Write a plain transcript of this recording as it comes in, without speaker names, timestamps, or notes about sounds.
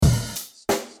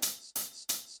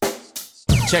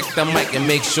Check the mic and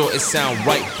make sure it sound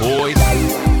right, boys.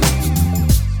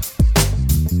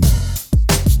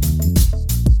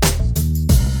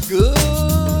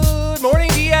 Good morning,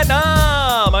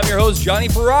 Vietnam. I'm your host, Johnny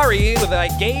Ferrari, with a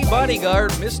gay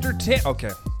bodyguard, Mr. Tim.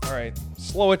 Okay, all right.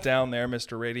 Slow it down there,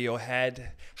 Mr.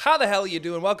 Radiohead. How the hell are you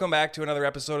doing? Welcome back to another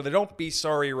episode of the Don't Be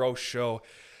Sorry Roast Show.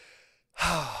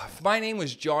 If my name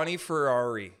was Johnny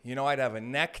Ferrari, you know, I'd have a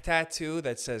neck tattoo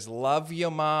that says, "Love ya,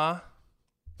 ma."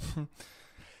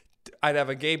 I'd have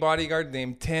a gay bodyguard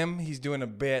named Tim. He's doing a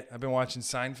bit. I've been watching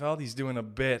Seinfeld. He's doing a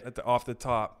bit off the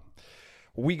top.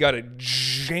 We got a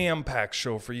jam-packed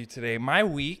show for you today. My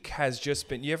week has just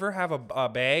been... You ever have a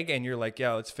bag and you're like,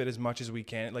 yeah, let's fit as much as we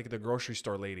can? Like the grocery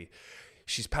store lady.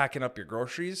 She's packing up your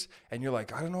groceries and you're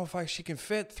like, I don't know if she can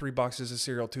fit 3 boxes of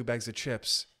cereal, 2 bags of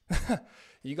chips.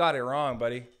 You got it wrong,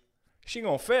 buddy. She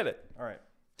gonna fit it. All right.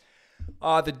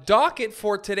 The docket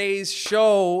for today's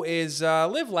show is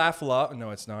Live, Laugh, Love.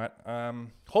 No, it's not.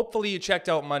 Hopefully you checked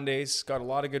out Mondays. Got a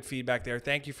lot of good feedback there.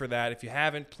 Thank you for that. If you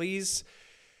haven't, please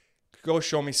go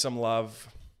show me some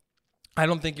love. I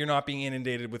don't think you're not being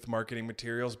inundated with marketing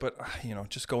materials, but, you know,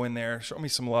 just go in there. Show me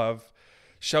some love.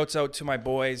 Shouts out to my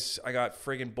boys. I got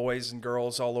friggin' boys and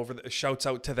girls all over. Shouts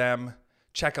out to them.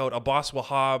 Check out Abbas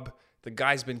Wahab. The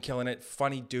guy's been killing it.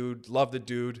 Funny dude. Love the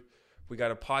dude. We got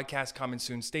a podcast coming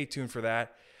soon. Stay tuned for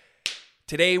that.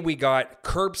 Today we got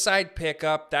curbside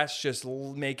pickup. That's just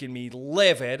making me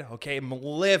livid. Okay, I'm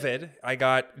livid. I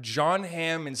got John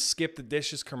Hamm and Skip the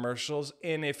Dishes commercials.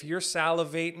 And if you're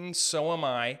salivating, so am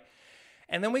I.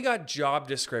 And then we got job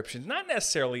descriptions. Not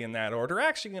necessarily in that order.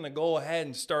 Actually going to go ahead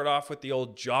and start off with the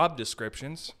old job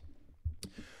descriptions.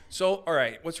 So, all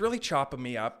right, what's really chopping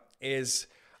me up is...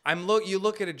 You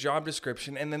look at a job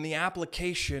description and then the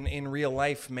application in real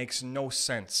life makes no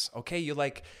sense. Okay,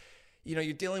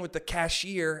 you're dealing with the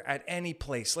cashier at any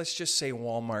place. Let's just say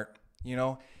Walmart. You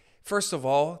know, first of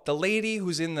all, the lady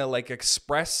who's in the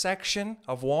express section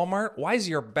of Walmart, why is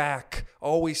your back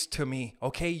always to me?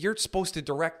 Okay, you're supposed to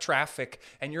direct traffic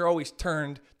and you're always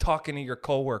turned talking to your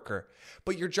coworker.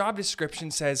 But your job description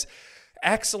says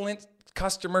excellent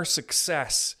customer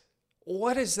success.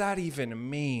 What does that even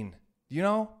mean? You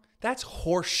know, that's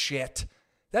horse shit.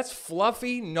 That's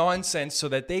fluffy nonsense so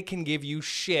that they can give you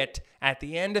shit at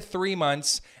the end of 3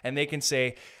 months and they can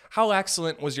say, how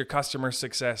excellent was your customer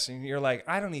success? And you're like,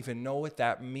 I don't even know what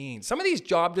that means. Some of these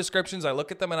job descriptions, I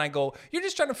look at them and I go, you're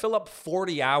just trying to fill up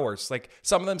 40 hours. Like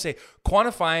some of them say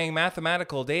quantifying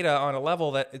mathematical data on a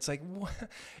level that it's like,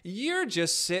 you're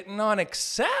just sitting on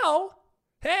Excel.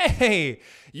 Hey,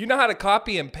 you know how to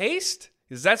copy and paste?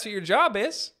 Because that's what your job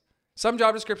is. Some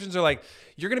job descriptions are like,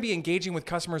 you're going to be engaging with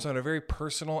customers on a very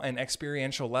personal and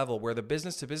experiential level where the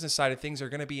business-to-business side of things are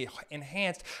going to be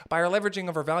enhanced by our leveraging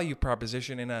of our value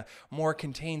proposition in a more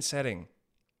contained setting.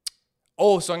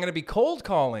 Oh, so I'm going to be cold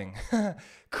calling.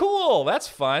 Cool. That's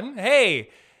fun. Hey,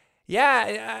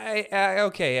 yeah,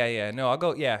 okay, yeah. No, I'll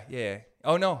go, yeah.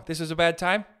 Oh, no, this was a bad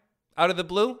time? Out of the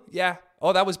blue? Yeah.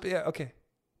 Oh, that was, yeah, okay.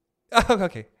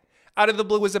 Okay. Out of the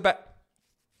blue was a bad...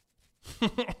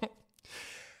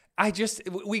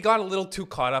 we got a little too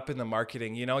caught up in the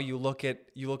marketing. You know, you look at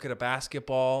a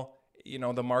basketball, you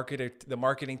know, the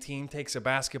marketing team takes a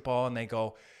basketball and they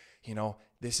go, you know,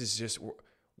 this is just,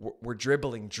 we're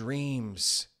dribbling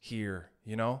dreams here,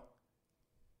 you know?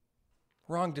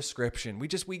 Wrong description.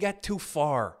 We got too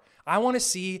far. I want to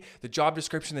see the job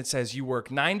description that says you work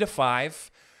 9 to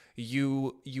 5,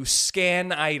 you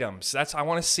scan items. I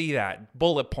want to see that.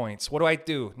 Bullet points. What do I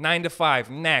do? 9 to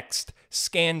 5, next,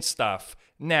 scan stuff.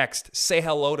 Next, say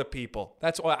hello to people.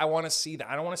 That's what I want to see. That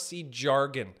I don't want to see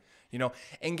jargon. You know,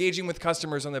 engaging with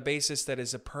customers on the basis that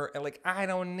is I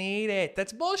don't need it.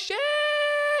 That's bullshit.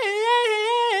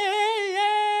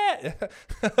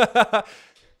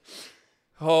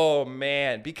 Oh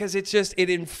man, because it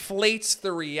inflates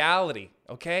the reality.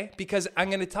 Okay, because I'm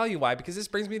going to tell you why. Because this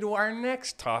brings me to our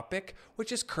next topic,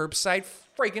 which is curbside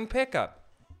friggin' pickup.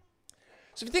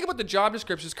 So if you think about the job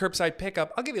descriptions, curbside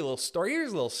pickup, I'll give you a little story.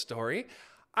 Here's a little story.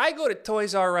 I go to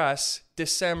Toys R Us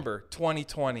December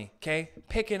 2020, okay?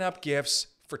 Picking up gifts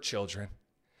for children.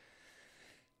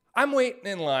 I'm waiting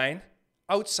in line.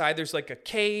 Outside, there's like a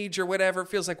cage or whatever. It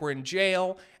feels like we're in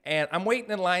jail. And I'm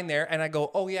waiting in line there, and I go,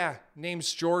 oh yeah,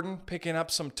 name's Jordan, picking up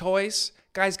some toys.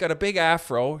 Guy's got a big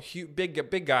afro,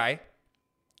 big guy.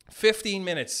 15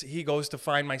 minutes, he goes to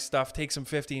find my stuff, takes him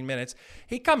 15 minutes.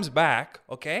 He comes back,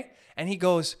 okay? And he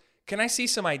goes, can I see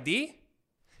some ID?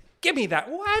 Give me that.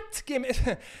 What? Give me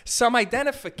some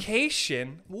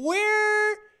identification.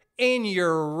 Where in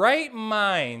your right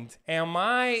mind am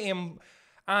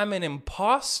I'm an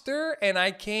imposter and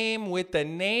I came with the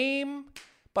name?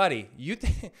 Buddy,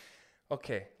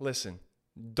 Okay, listen.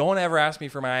 Don't ever ask me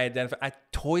for my identification.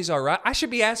 At Toys R Us, I should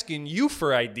be asking you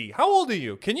for ID. How old are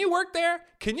you? Can you work there?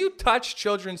 Can you touch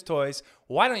children's toys?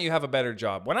 Why don't you have a better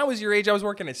job? When I was your age, I was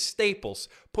working at Staples,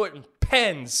 putting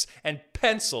pens and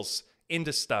pencils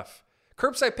into stuff.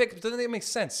 Curbside pickup doesn't even make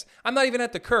sense. I'm not even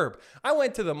at the curb. I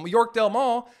went to the Yorkdale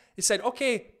Mall. It said,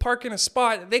 okay, park in a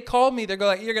spot. They called me. They're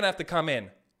like, you're going to have to come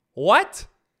in. What?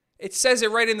 It says it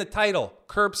right in the title.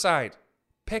 Curbside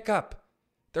pickup.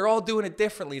 They're all doing it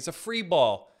differently. It's a free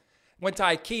ball. Went to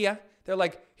IKEA. They're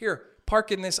like, here,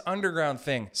 park in this underground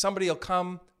thing. Somebody will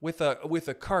come with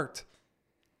a cart.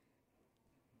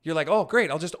 You're like, oh,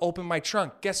 great. I'll just open my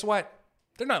trunk. Guess what?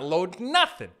 They're not loading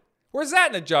nothing. Where's that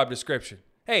in a job description?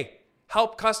 Hey,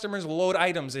 help customers load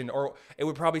items in. Or it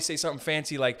would probably say something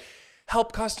fancy like,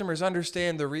 help customers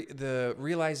understand the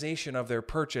realization of their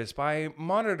purchase by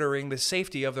monitoring the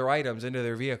safety of their items into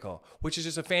their vehicle, which is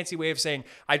just a fancy way of saying,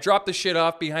 I dropped the shit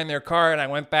off behind their car and I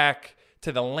went back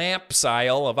to the lamps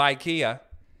aisle of IKEA.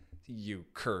 You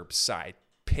curbside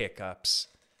pickups.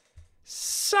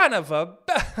 Son of a...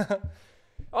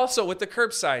 Also, with the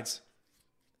curbsides,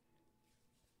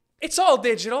 it's all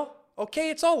digital, okay?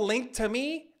 It's all linked to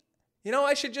me. You know,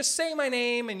 I should just say my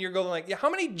name and you're going like, yeah,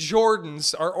 how many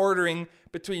Jordans are ordering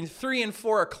between 3 and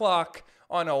 4 o'clock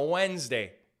on a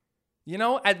Wednesday? You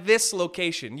know, at this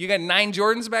location. You got 9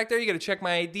 Jordans back there. You got to check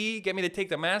my ID, get me to take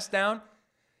the mask down.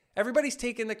 Everybody's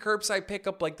taking the curbside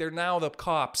pickup like they're now the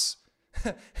cops.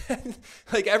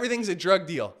 Like everything's a drug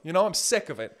deal. You know, I'm sick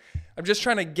of it. I'm just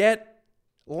trying to get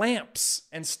lamps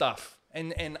and stuff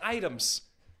and items.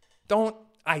 Don't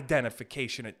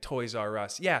identification at Toys R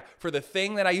Us. Yeah, for the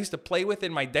thing that I used to play with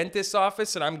in my dentist's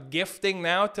office and I'm gifting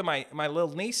now to my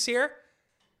little niece here.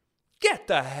 Get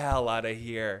the hell out of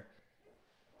here.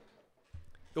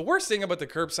 The worst thing about the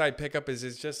curbside pickup is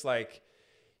it's just like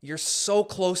you're so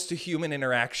close to human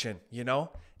interaction, you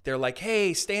know? They're like,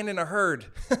 hey, stand in a herd.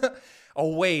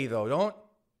 Away though.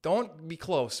 Don't be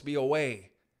close, be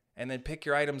away. And then pick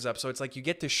your items up. So it's like you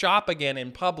get to shop again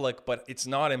in public, but it's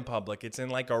not in public. It's in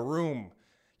like a room.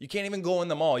 You can't even go in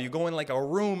the mall. You go in like a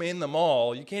room in the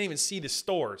mall. You can't even see the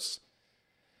stores.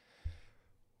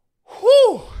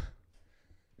 Whew.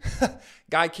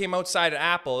 Guy came outside of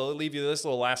Apple. I'll leave you this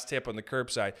little last tip on the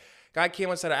curbside. Guy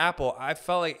came outside of Apple. I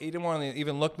felt like he didn't want to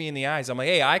even look me in the eyes. I'm like,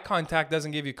 hey, eye contact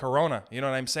doesn't give you corona. You know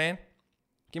what I'm saying?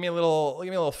 Give me a little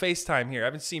FaceTime here. I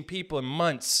haven't seen people in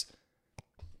months.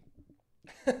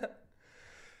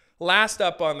 Last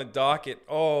up on the docket.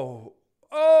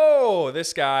 Oh,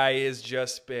 this guy has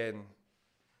just been...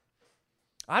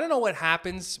 I don't know what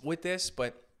happens with this,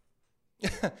 but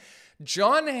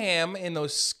John Hamm in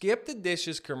those Skip the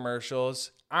Dishes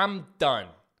commercials, I'm done,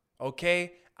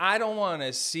 okay? I don't want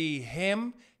to see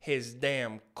him, his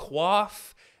damn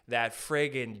coif, that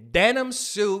friggin' denim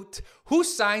suit. Who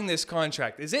signed this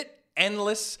contract? Is it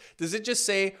endless? Does it just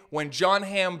say, when John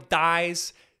Hamm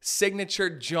dies, signature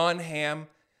John Hamm?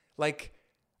 Like...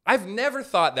 I've never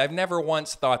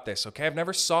once thought this, okay? I've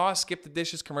never saw a Skip the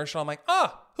Dishes commercial. I'm like,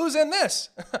 who's in this?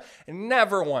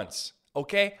 Never once,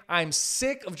 okay? I'm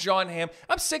sick of John Hamm.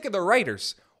 I'm sick of the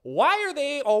writers. Why are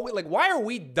they always, like, why are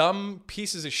we dumb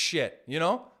pieces of shit, you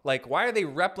know? Like, why are they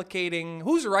replicating,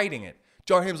 who's writing it?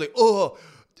 John Hamm's like,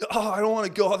 I don't want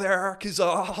to go there because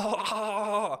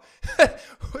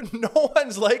no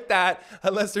one's like that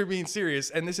unless they're being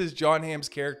serious. And this is John Hamm's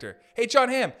character. Hey, John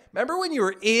Hamm, remember when you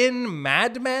were in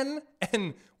Mad Men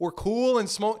and were cool and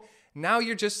smoke? Now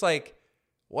you're just like,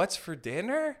 what's for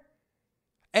dinner?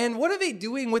 And what are they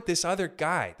doing with this other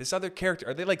guy, this other character?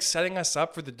 Are they like setting us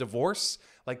up for the divorce?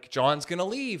 Like John's going to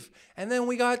leave. And then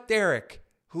we got Derek,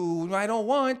 who I don't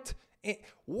want.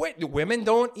 What, women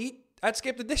don't eat at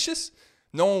Skip the Dishes?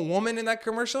 No woman in that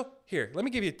commercial? Here, let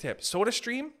me give you a tip.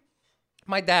 SodaStream?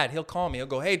 My dad, he'll call me. He'll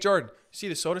go, hey, Jordan, you see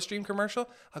the SodaStream commercial?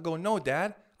 I'll go, no,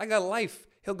 Dad, I got a life.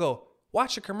 He'll go,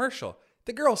 watch the commercial.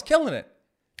 The girl's killing it.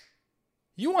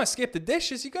 You want to skip the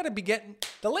dishes, you got to be getting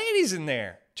the ladies in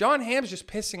there. John Hamm's just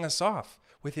pissing us off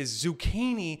with his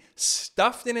zucchini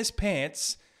stuffed in his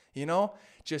pants, you know?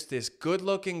 Just this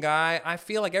good-looking guy. I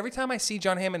feel like every time I see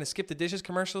John Hamm in the Skip the Dishes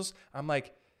commercials, I'm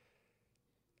like...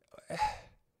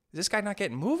 Is this guy not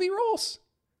getting movie roles?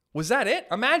 Was that it?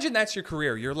 Imagine that's your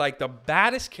career. You're like the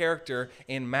baddest character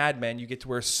in Mad Men. You get to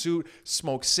wear a suit,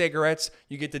 smoke cigarettes.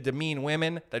 You get to demean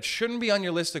women. That shouldn't be on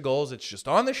your list of goals. It's just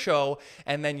on the show.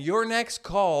 And then your next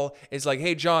call is like,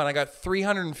 hey, John, I got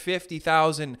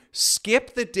 350,000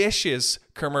 Skip the Dishes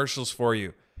commercials for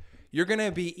you. You're going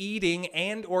to be eating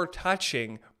and or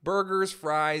touching burgers,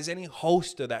 fries, any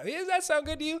host of that. Does that sound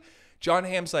good to you? John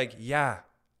Hamm's like, yeah,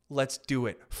 let's do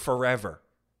it forever.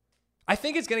 I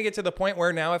think it's going to get to the point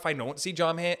where now if I don't see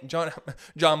John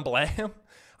Blam,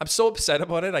 I'm so upset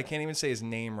about it. I can't even say his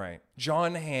name right.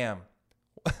 John Hamm.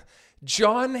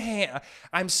 John Hamm.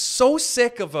 I'm so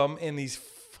sick of him in these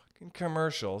fucking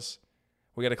commercials.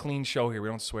 We got a clean show here. We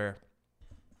don't swear.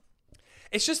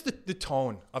 It's just the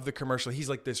tone of the commercial. He's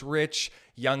like this rich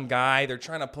young guy. They're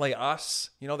trying to play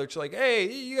us. You know, they're just like,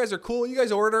 hey, you guys are cool. You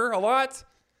guys order a lot.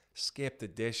 Skip the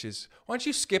dishes. Why don't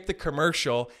you skip the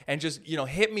commercial and just,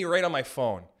 hit me right on my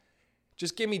phone?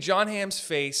 Just give me John Hamm's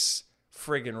face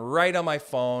friggin' right on my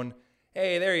phone.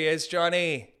 Hey, there he is,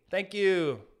 Johnny. Thank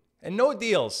you. And no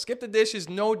deals. Skip the dishes,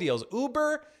 no deals.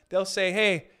 Uber, they'll say,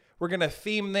 hey, we're going to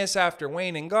theme this after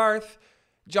Wayne and Garth.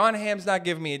 John Hamm's not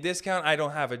giving me a discount. I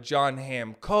don't have a John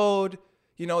Hamm code.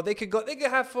 They could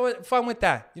have fun with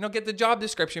that. Get the job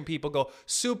description. People go,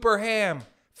 super ham,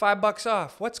 $5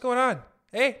 off. What's going on?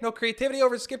 Hey, no creativity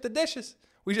over skip the dishes.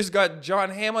 We just got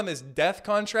John Hamm on this death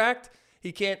contract.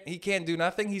 He can't do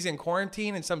nothing. He's in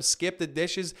quarantine in some skip the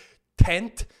dishes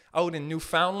tent out in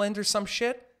Newfoundland or some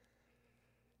shit.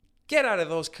 Get out of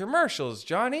those commercials,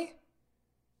 Johnny.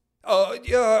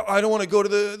 Yeah, I don't want to go to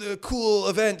the cool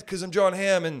event because I'm John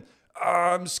Hamm and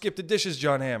I'm skip the dishes,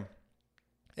 John Hamm.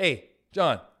 Hey,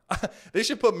 John, they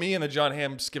should put me in the John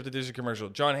Hamm skip the dishes commercial.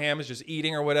 John Hamm is just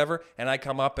eating or whatever, and I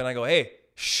come up and I go, hey,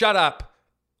 shut up,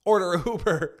 order a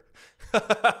Uber.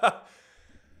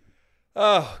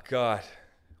 Oh, God.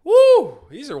 Woo!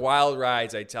 These are wild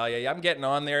rides, I tell you. I'm getting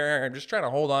on there. I'm just trying to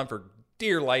hold on for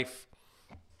dear life.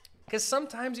 Because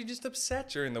sometimes you're just upset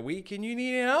during the week and you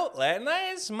need an outlet. And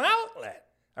it's my outlet.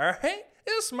 All right?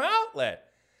 It's my outlet.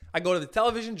 I go to the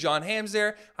television. John Hamm's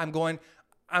there. I'm going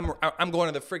to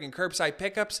the friggin' curbside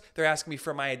pickups. They're asking me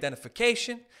for my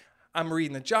identification. I'm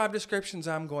reading the job descriptions.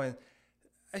 I'm going,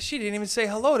 she didn't even say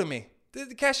hello to me.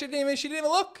 The cashier she didn't even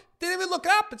look. Didn't even look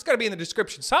up. It's got to be in the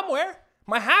description somewhere.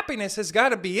 My happiness has got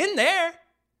to be in there.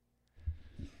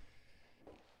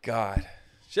 God.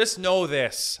 Just know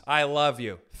this. I love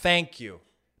you. Thank you.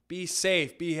 Be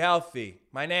safe. Be healthy.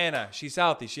 My Nana, she's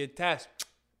healthy. She had tests.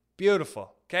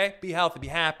 Beautiful. Okay? Be healthy. Be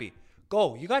happy.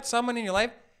 Go. You got someone in your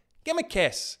life? Give them a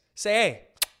kiss. Say, hey,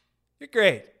 you're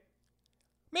great.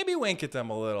 Maybe wink at them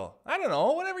a little. I don't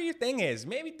know. Whatever your thing is.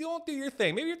 Maybe don't do your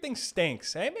thing. Maybe your thing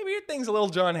stinks. Hey? Maybe your thing's a little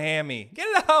John Hammy. Get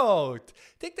it out.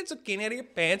 Take the zucchini out of your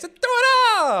pants and throw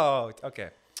it out. Okay.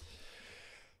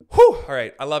 Whew. All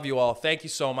right. I love you all. Thank you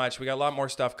so much. We got a lot more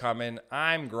stuff coming.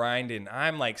 I'm grinding.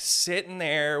 I'm like sitting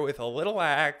there with a little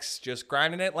axe, just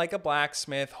grinding it like a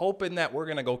blacksmith, hoping that we're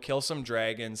going to go kill some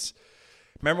dragons.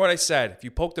 Remember what I said. If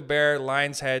you poke the bear,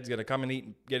 lion's head's going to come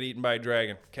and get eaten by a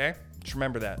dragon. Okay? Just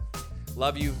remember that.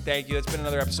 Love you. Thank you. That's been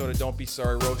another episode of Don't Be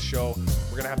Sorry Roast Show.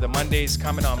 We're going to have the Mondays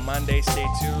coming on Monday. Stay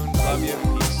tuned. Love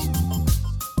you. Peace.